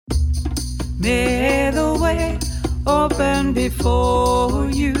May the way open before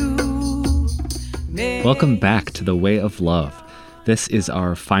you. Welcome back to The Way of Love. This is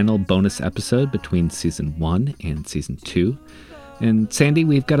our final bonus episode between Season 1 and Season 2. And Sandy,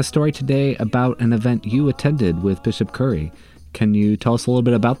 we've got a story today about an event you attended with Bishop Curry. Can you tell us a little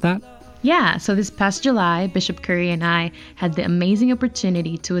bit about that? Yeah, so this past July, Bishop Curry and I had the amazing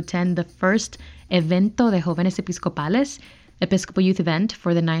opportunity to attend the first Evento de Jóvenes Episcopales, Episcopal Youth Event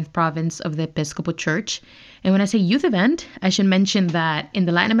for the 9th Province of the Episcopal Church. And when I say youth event, I should mention that in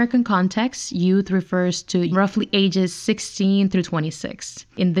the Latin American context, youth refers to roughly ages 16 through 26.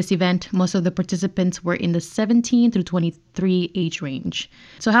 In this event, most of the participants were in the 17 through 23 age range.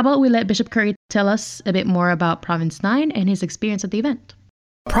 So how about we let Bishop Curry tell us a bit more about Province 9 and his experience at the event?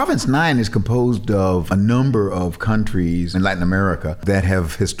 Province 9 is composed of a number of countries in Latin America that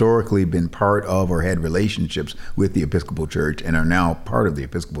have historically been part of or had relationships with the Episcopal Church and are now part of the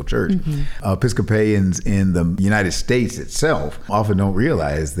Episcopal Church. Episcopalians in the United States itself often don't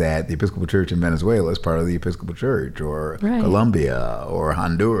realize that the Episcopal Church in Venezuela is part of the Episcopal Church, or Colombia, or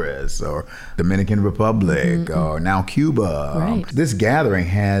Honduras, or Dominican Republic, or now Cuba. This gathering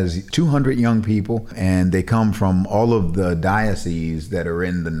has 200 young people, and they come from all of the dioceses that are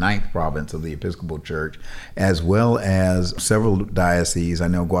in the 9th province of the Episcopal Church, as well as several dioceses. I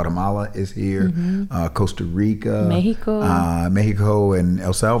know Guatemala is here, Costa Rica, Mexico, and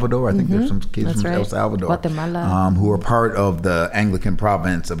El Salvador. I think there's some kids from El Salvador, Guatemala, who are part of the Anglican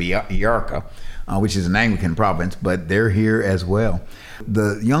province of Iarca, which is an Anglican province, but they're here as well.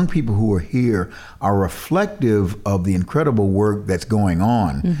 The young people who are here are reflective of the incredible work that's going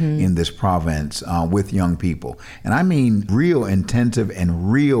on in this province with young people. And I mean real intensive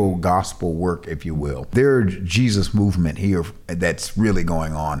and real gospel work, if you will. There's Jesus movement here that's really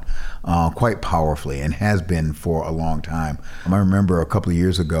going on quite powerfully and has been for a long time. I remember a couple of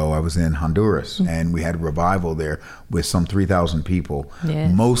years ago, I was in Honduras and we had a revival there with some 3,000 people,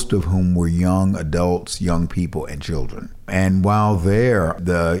 most of whom were young adults, young people, and children. And while there,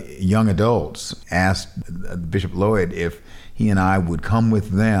 the young adults asked Bishop Lloyd if he and I would come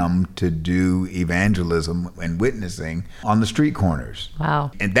with them to do evangelism and witnessing on the street corners.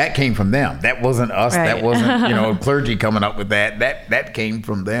 Wow. And that came from them. That wasn't us. Right. That wasn't, clergy coming up with that. That came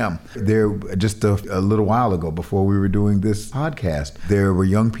from them. There, just a little while ago, before we were doing this podcast, there were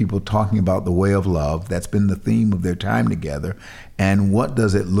young people talking about the way of love. That's been the theme of their time together. And what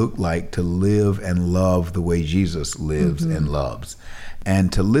does it look like to live and love the way Jesus lives and loves?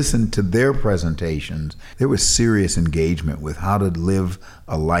 And to listen to their presentations, there was serious engagement with how to live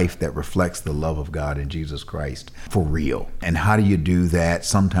a life that reflects the love of God and Jesus Christ for real. And how do you do that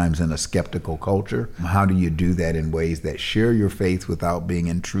sometimes in a skeptical culture? How do you do that in ways that share your faith without being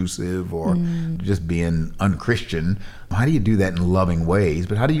intrusive or just being unchristian? How do you do that in loving ways?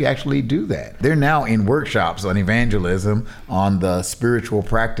 But how do you actually do that? They're now in workshops on evangelism, on the spiritual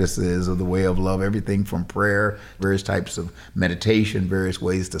practices of the way of love, everything from prayer, various types of meditation, various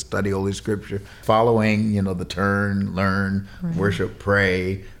ways to study Holy Scripture, following, the turn, learn, worship,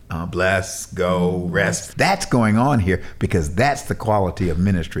 pray, bless, go, rest. That's going on here because that's the quality of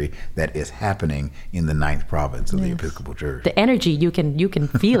ministry that is happening in the 9th province of the Episcopal Church. The energy, you can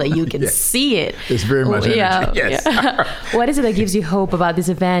feel it, you can see it. It's very much energy, yes. Yeah. What is it that gives you hope about this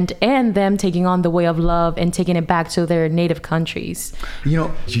event and them taking on the way of love and taking it back to their native countries?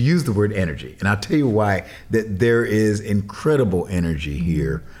 You use the word energy, and I'll tell you why, that there is incredible energy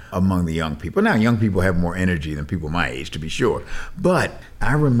here among the young people. Now, young people have more energy than people my age, to be sure. But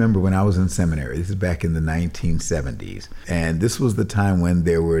I remember when I was in seminary, this is back in the 1970s, and this was the time when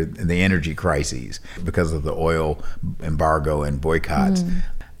there were the energy crises because of the oil embargo and boycotts.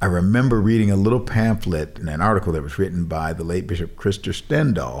 I remember reading a little pamphlet in an article that was written by the late Bishop Christopher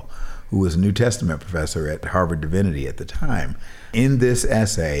Stendahl, who was a New Testament professor at Harvard Divinity at the time. In this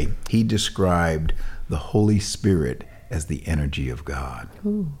essay, he described the Holy Spirit as the energy of God.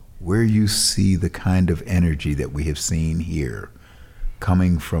 Where you see the kind of energy that we have seen here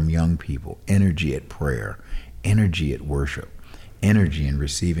coming from young people, energy at prayer, energy at worship, energy in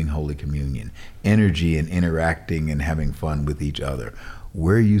receiving Holy Communion, energy in interacting and having fun with each other.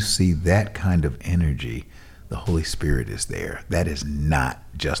 Where you see that kind of energy, the Holy Spirit is there. That is not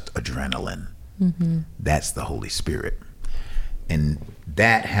just adrenaline. That's the Holy Spirit. And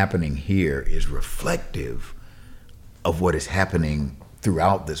that happening here is reflective of what is happening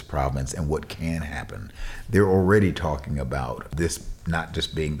throughout this province and what can happen. They're already talking about this not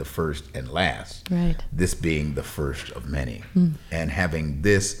just being the first and last, this being the first of many, and having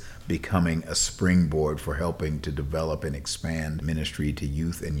this becoming a springboard for helping to develop and expand ministry to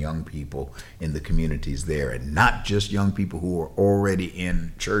youth and young people in the communities there. And not just young people who are already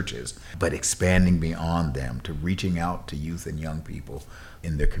in churches, but expanding beyond them to reaching out to youth and young people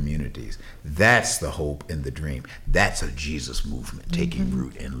in their communities. That's the hope and the dream. That's a Jesus movement taking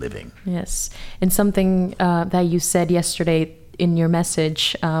root and living. Yes. And something that you said yesterday in your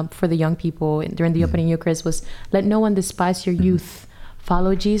message for the young people during the opening Eucharist was, let no one despise your youth.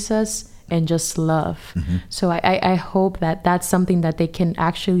 Follow Jesus and just love. So I hope that that's something that they can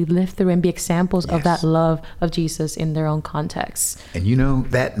actually live through and be examples of that love of Jesus in their own context. And you know,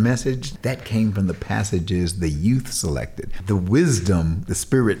 that message, that came from the passages the youth selected. The wisdom the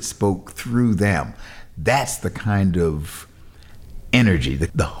Spirit spoke through them. That's the kind of energy,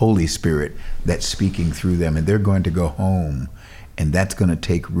 the Holy Spirit that's speaking through them. And they're going to go home, and that's going to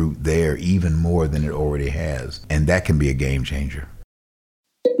take root there even more than it already has. And that can be a game changer.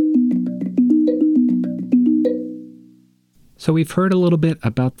 So we've heard a little bit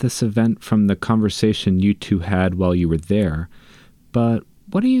about this event from the conversation you two had while you were there, but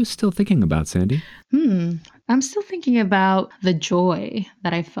what are you still thinking about, Sandy? I'm still thinking about the joy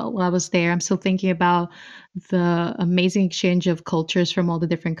that I felt while I was there. I'm still thinking about the amazing exchange of cultures from all the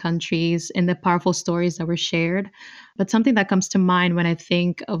different countries and the powerful stories that were shared. But something that comes to mind when I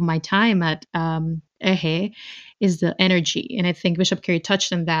think of my time at EJE is the energy. And I think Bishop Carey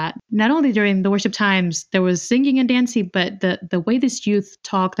touched on that. Not only during the worship times, there was singing and dancing, but the way this youth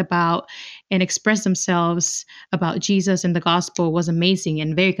talked about and expressed themselves about Jesus and the gospel was amazing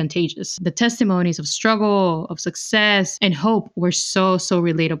and very contagious. The testimonies of struggle, of success, and hope were so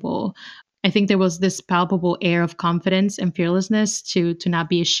relatable. I think there was this palpable air of confidence and fearlessness to not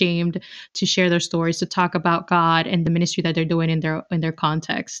be ashamed to share their stories, to talk about God and the ministry that they're doing in their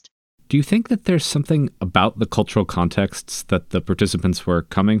context. Do you think that there's something about the cultural contexts that the participants were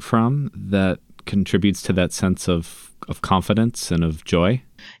coming from that contributes to that sense of confidence and of joy?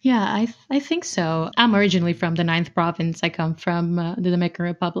 Yeah, I think so. I'm originally from the 9th province. I come from the Dominican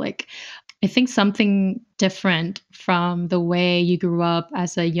Republic. I think something different from the way you grew up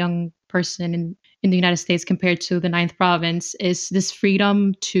as a young person in the United States compared to the 9th province is this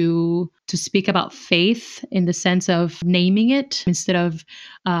freedom to speak about faith in the sense of naming it instead of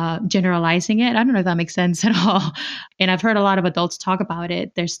generalizing it. I don't know if that makes sense at all. And I've heard a lot of adults talk about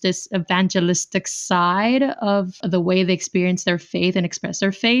it. There's this evangelistic side of the way they experience their faith and express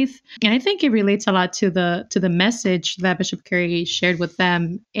their faith. And I think it relates a lot to the message that Bishop Carey shared with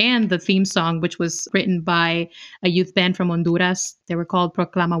them and the theme song, which was written by a youth band from Honduras. They were called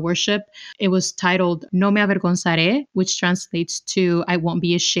Proclama Worship. It was titled No Me Avergonzaré, which translates to I Won't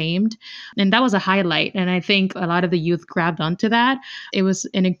Be Ashamed. And that was a highlight. And I think a lot of the youth grabbed onto that. It was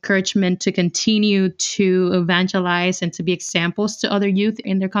an encouragement to continue to evangelize and to be examples to other youth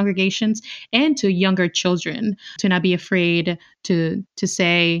in their congregations and to younger children, to not be afraid to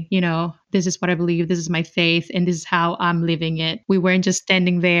say, you know, this is what I believe, this is my faith, and this is how I'm living it. We weren't just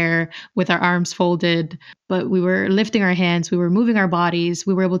standing there with our arms folded, but we were lifting our hands, we were moving our bodies,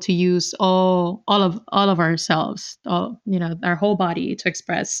 we were able to use all of ourselves, our whole body to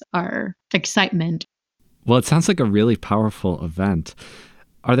express our excitement. Well, it sounds like a really powerful event.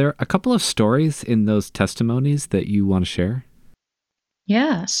 Are there a couple of stories in those testimonies that you want to share?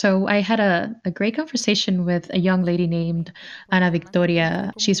 Yeah, so I had a great conversation with a young lady named Ana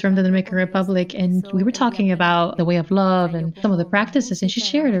Victoria. She's from the Dominican Republic, and we were talking about the way of love and some of the practices, and she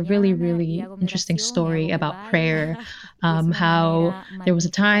shared a really, really interesting story about prayer, how there was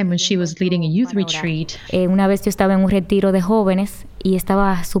a time when she was leading a youth retreat. Una vez yo estaba en un retiro de jóvenes y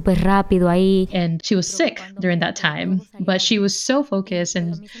estaba súper rápido ahí. And she was sick during that time, but she was so focused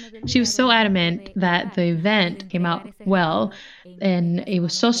and she was so adamant that the event came out well. And it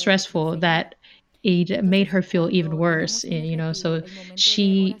was so stressful that it made her feel even worse, so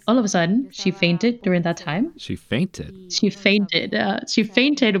all of a sudden, she fainted during that time. She fainted? She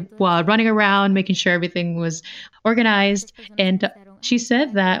fainted while running around, making sure everything was organized. And she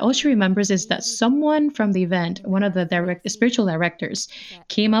said that all she remembers is that someone from the event, one of the spiritual directors,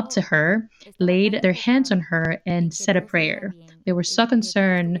 came up to her, laid their hands on her, and said a prayer. They were so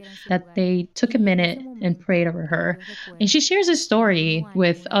concerned that they took a minute and prayed over her. And she shares a story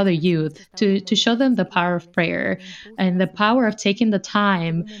with other youth to show them the power of prayer and the power of taking the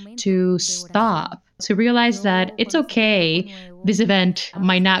time to stop, to realize that it's okay. This event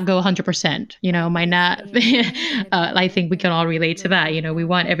might not go 100%, might not. I think we can all relate to that. We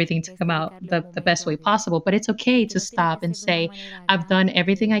want everything to come out the best way possible, but it's okay to stop and say, I've done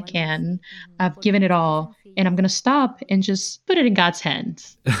everything I can. I've given it all. And I'm going to stop and just put it in God's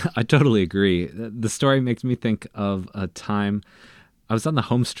hands. I totally agree. The story makes me think of a time I was on the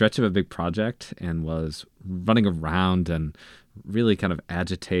home stretch of a big project and was running around and really kind of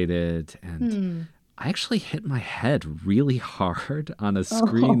agitated. And I actually hit my head really hard on a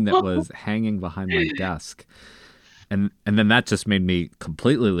screen that was hanging behind my desk. And then that just made me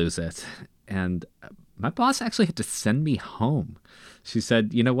completely lose it. And my boss actually had to send me home. She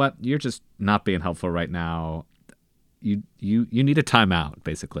said, you know what? You're just not being helpful right now. You need a timeout,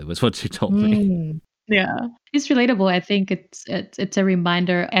 basically, was what she told me. Yeah, it's relatable. I think it's a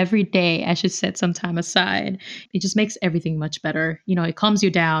reminder every day I should set some time aside. It just makes everything much better. It calms you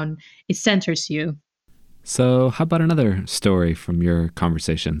down. It centers you. So how about another story from your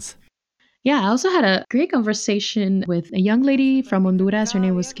conversations? Yeah, I also had a great conversation with a young lady from Honduras. Her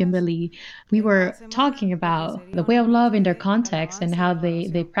name was Kimberly. We were talking about the way of love in their context and how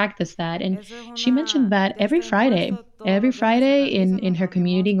they practice that. And she mentioned that every Friday in her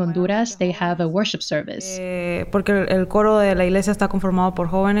community in Honduras, they have a worship service. Porque el coro de la iglesia está conformado por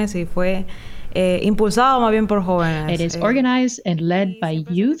jóvenes y fue impulsado más bien por jóvenes. It is organized and led by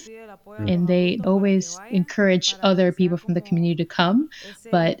youth. And they always encourage other people from the community to come.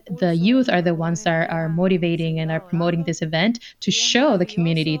 But the youth are the ones that are motivating and are promoting this event to show the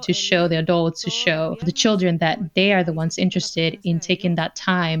community, to show the adults, to show the children that they are the ones interested in taking that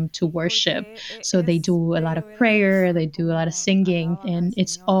time to worship. So they do a lot of prayer, they do a lot of singing, and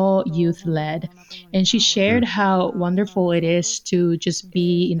it's all youth led. And she shared how wonderful it is to just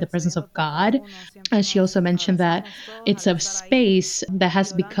be in the presence of God. And she also mentioned that it's a space that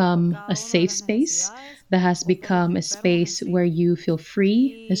has become a safe space, that has become a space where you feel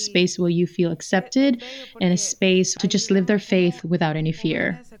free, a space where you feel accepted, and a space to just live their faith without any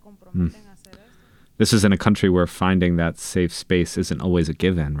fear. This is in a country where finding that safe space isn't always a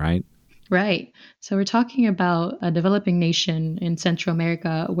given, right? Right. So we're talking about a developing nation in Central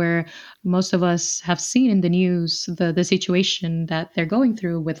America where most of us have seen in the news the situation that they're going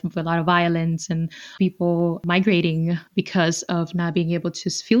through with a lot of violence and people migrating because of not being able to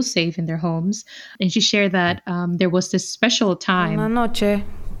feel safe in their homes. And she shared that there was this special time. Una noche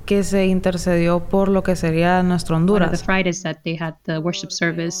que se intercedió por lo que sería nuestro Honduras. One of the Fridays that they had the worship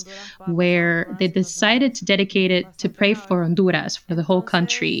service where they decided to dedicate it to pray for Honduras, for the whole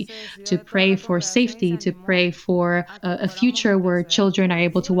country, to pray for safety, to pray for a future where children are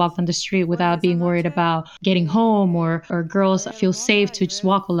able to walk on the street without being worried about getting home or girls feel safe to just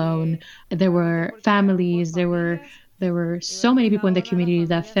walk alone. There were families, there were so many people in the community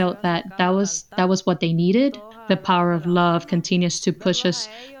that felt that was what they needed. The power of love continues to push us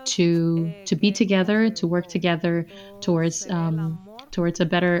to be together, to work together towards a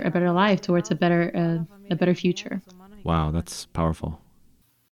better life, towards a better future. Wow, that's powerful.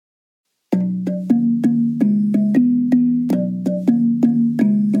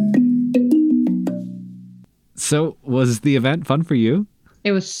 So, was the event fun for you?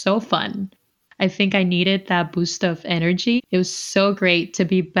 It was so fun. I think I needed that boost of energy. It was so great to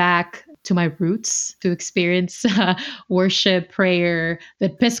be back to my roots, to experience worship, prayer, the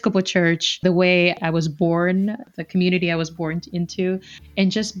Episcopal Church, the way I was born, the community I was born into,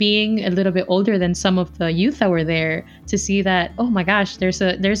 and just being a little bit older than some of the youth that were there to see that, oh my gosh, there's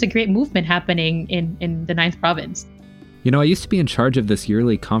a great movement happening in the 9th province. You know, I used to be in charge of this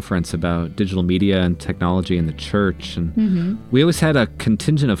yearly conference about digital media and technology in the church, and we always had a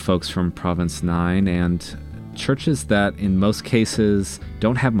contingent of folks from Province 9 and churches that in most cases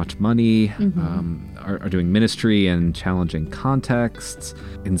don't have much money, are doing ministry in challenging contexts.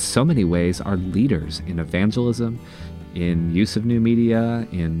 In so many ways are leaders in evangelism, in use of new media,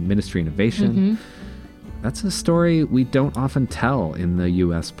 in ministry innovation. That's a story we don't often tell in the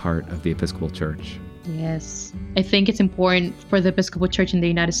U.S. part of the Episcopal Church. Yes. I think it's important for the Episcopal Church in the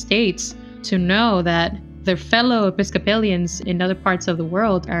United States to know that their fellow Episcopalians in other parts of the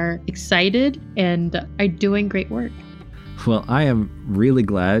world are excited and are doing great work. Well, I am really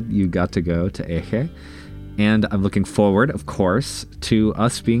glad you got to go to EJE. And I'm looking forward, of course, to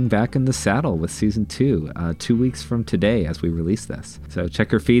us being back in the saddle with Season 2, 2 weeks from today as we release this. So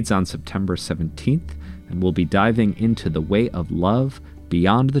check your feeds on September 17th, and we'll be diving into the way of love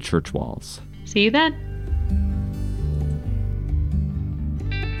beyond the church walls. See you then.